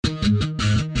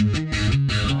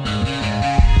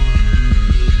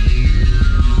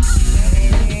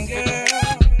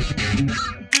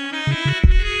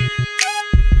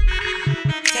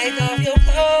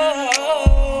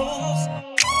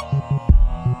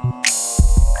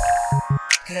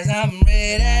'cause I'm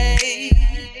ready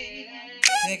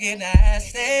to get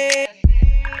nasty.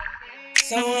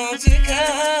 So won't you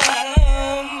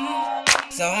come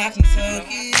so I can soak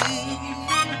you?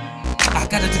 I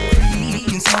got a degree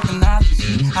in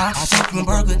psychology. I soak in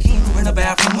Burger King in the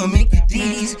bathroom with Mickey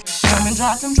D's. Come and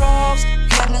drop some drugs,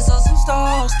 getting us some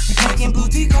stars. Making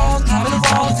booty calls, climbing the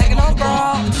walls, taking off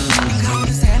bras. You come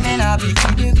to say, man, I'll be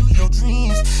creeping through your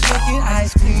dreams, making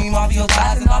ice cream off your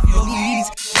thighs and off your knees.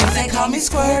 They call me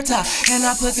Squirter, and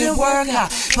I put in work out,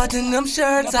 button them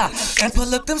shirts out, and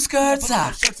pull up them skirts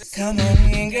out. Come on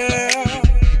in, girl.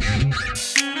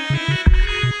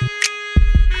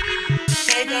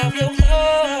 Take off your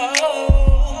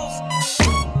clothes,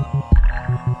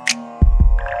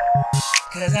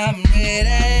 'cause I'm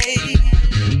ready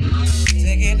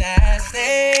to get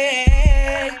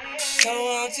nasty. So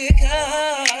won't you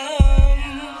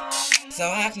come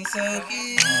so I can soak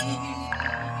you?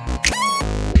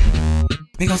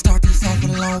 We gon' start this off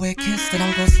with a long wet kiss, then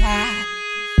I'm gon' slide.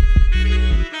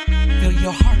 Feel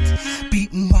your heart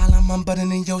beating while I'm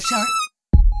unbuttoning your shirt.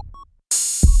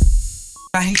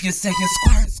 I hear you saying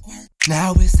squirt.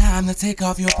 Now it's time to take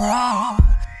off your bra.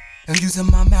 I'm using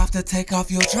my mouth to take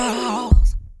off your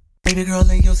drawers. Baby girl,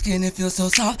 in your skin, it feels so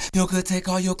soft. You could take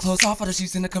all your clothes off, all the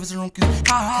sheets in the covers the room.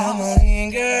 Come on in,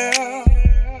 girl.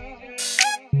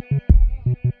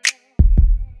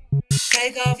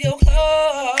 Take off your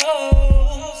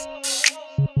clothes,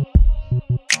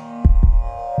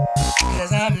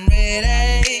 'cause I'm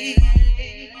ready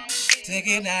to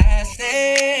get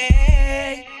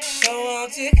nasty. So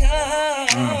won't you come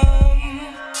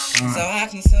so I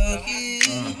can soak you?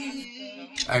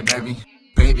 Hey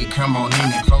baby, come on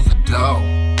in and close the door.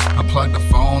 Unplug the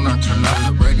phone and turn up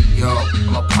the radio.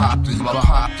 I'ma pop this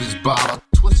bottle,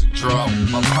 twist a draw.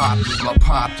 I'ma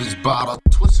pop this bottle,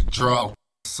 twist a draw.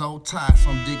 So tired, so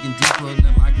I'm digging deeper in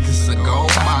it like this is a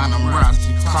gold mine. I'm round,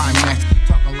 she climax,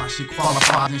 talking like she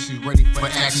qualified and she's ready for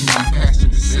action. I'm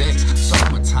passion to sex, so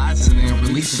appetizing and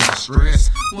releasing the stress.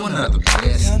 One of the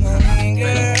best. Come on in,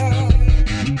 girl.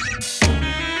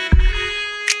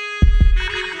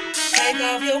 Take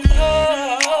off your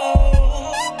clothes,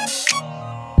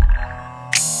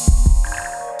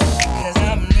 'cause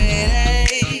I'm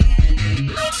ready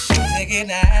to get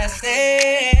nasty.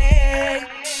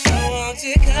 So won't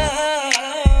you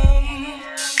come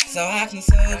so I can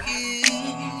soak you?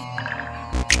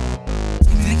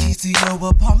 Give me the keys to your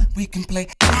apartment, we can play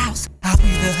house. I'll be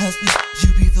the husband,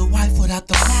 you be the wife without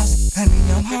the blouse. Honey,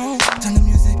 I'm home, turn the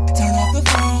music, turn off the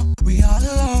phone. We all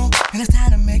alone, and it's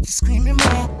time to make you scream and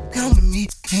moan. Come with me,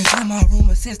 into my room,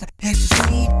 assist,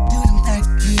 ecstasy. Do them things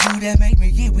you do that make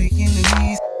me get weak in the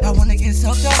knees. I wanna get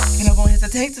soaked up, and I won't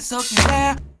hesitate to soak you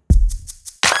down.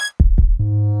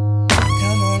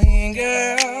 Come on in,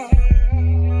 girl.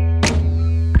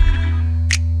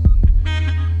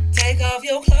 Take off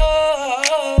your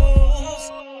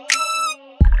clothes,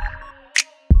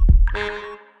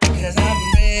 'cause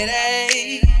I'm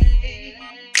ready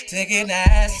to get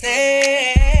nasty.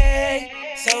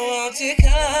 So won't you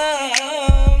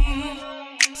come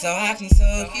so I can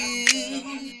soak you?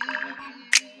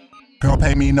 Girl,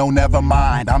 pay me no, never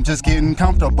mind. I'm just getting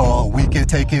comfortable. We can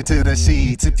take it to the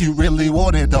sheets. If you really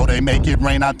want it, though, they make it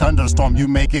rain, not thunderstorm. You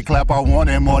make it clap, I want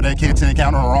it more. The kitchen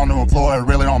counter on the floor, it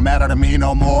really don't matter to me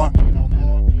no more.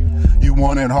 You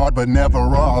want it hard, but never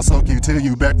raw. I'll soak you till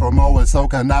you beg for more. It's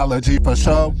socanology for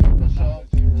sure.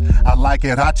 I like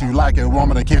it hot, you like it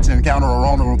warm. The kitchen counter or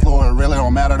on the floor, it really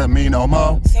don't matter to me no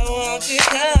more. So won't you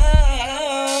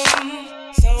come?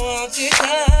 So won't you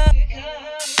come?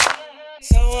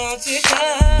 So won't you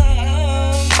come?